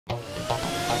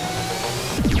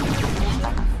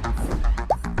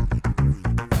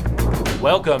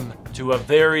Welcome to a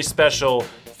very special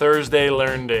Thursday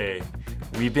Learn Day.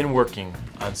 We've been working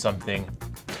on something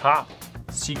top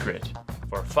secret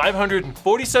for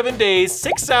 547 days,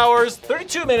 6 hours,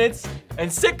 32 minutes,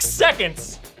 and 6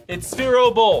 seconds. It's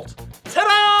Sphero BOLT.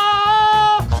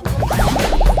 Ta-da!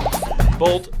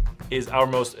 BOLT is our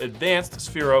most advanced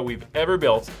Sphero we've ever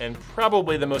built and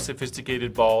probably the most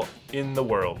sophisticated ball in the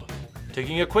world.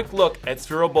 Taking a quick look at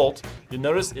Sphero BOLT, you'll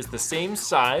notice it's the same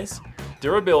size,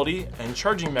 durability, and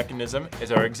charging mechanism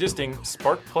as our existing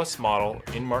Spark Plus model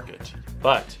in market.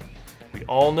 But we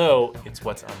all know it's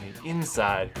what's on the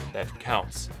inside that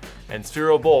counts. And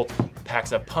Sphero BOLT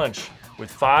packs a punch with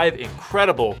 5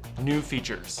 incredible new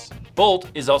features.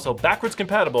 BOLT is also backwards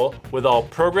compatible with all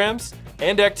programs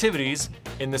and activities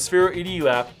in the Sphero EDU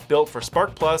app built for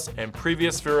Spark Plus and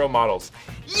previous Sphero models.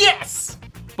 Yes!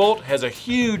 BOLT has a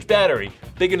huge battery,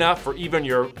 big enough for even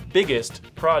your biggest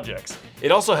projects.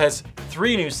 It also has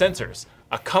 3 new sensors,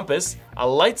 a compass, a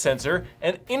light sensor,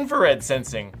 and infrared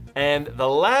sensing. And the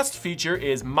last feature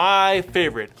is my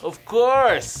favorite, of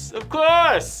course,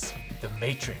 the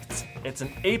matrix. It's an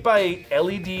 8x8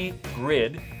 LED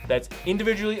grid that's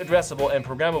individually addressable and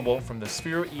programmable from the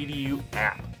Sphero EDU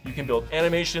app. You can build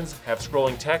animations, have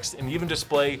scrolling text, and even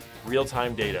display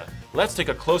real-time data. Let's take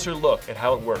a closer look at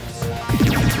how it works.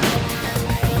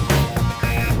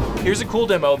 Here's a cool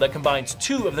demo that combines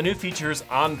 2 of the new features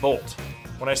on BOLT.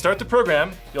 When I start the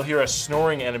program, you'll hear a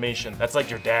snoring animation. That's like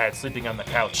your dad sleeping on the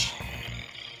couch.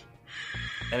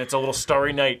 And it's a little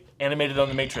starry night animated on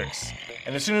the matrix.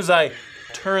 And as soon as I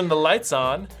turn the lights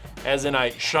on, as in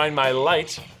I shine my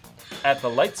light at the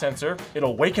light sensor,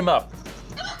 it'll wake him up.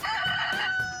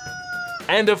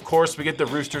 And of course, we get the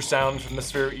rooster sound from the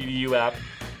Sphero EDU app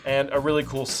and a really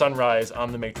cool sunrise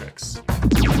on the matrix.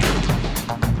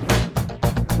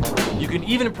 You can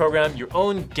even program your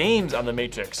own games on the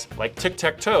matrix, like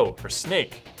tic-tac-toe or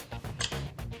snake.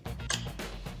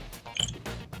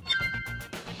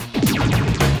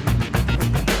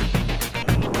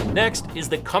 Next is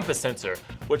the compass sensor,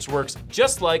 which works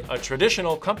just like a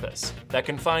traditional compass that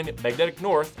can find magnetic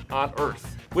north on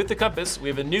Earth. With the compass, we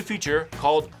have a new feature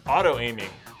called auto aiming.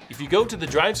 If you go to the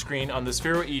drive screen on the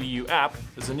Sphero EDU app,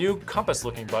 there's a new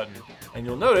compass-looking button, and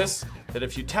you'll notice that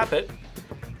if you tap it,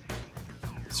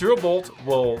 Sphero BOLT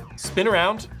will spin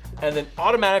around and then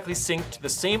automatically sync to the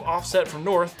same offset from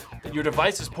north that your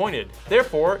device is pointed.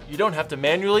 Therefore, you don't have to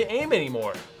manually aim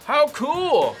anymore. How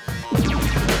cool!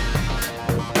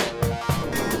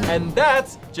 And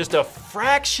that's just a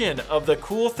fraction of the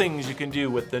cool things you can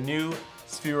do with the new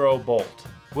Sphero BOLT.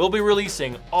 We'll be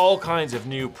releasing all kinds of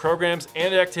new programs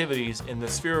and activities in the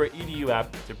Sphero EDU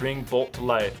app to bring BOLT to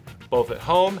life, both at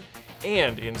home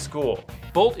and in school.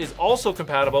 BOLT is also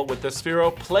compatible with the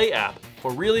Sphero Play app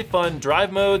for really fun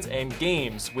drive modes and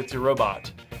games with your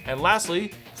robot. And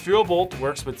lastly, Sphero BOLT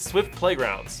works with Swift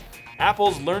Playgrounds,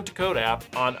 Apple's Learn to Code app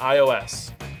on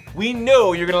iOS. We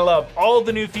know you're gonna love all of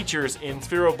the new features in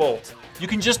Sphero BOLT. You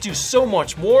can just do so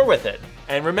much more with it.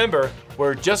 And remember,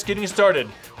 we're just getting started.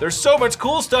 There's so much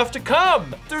cool stuff to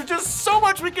come. There's just so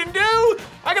much we can do.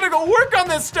 I gotta go work on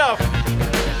this stuff.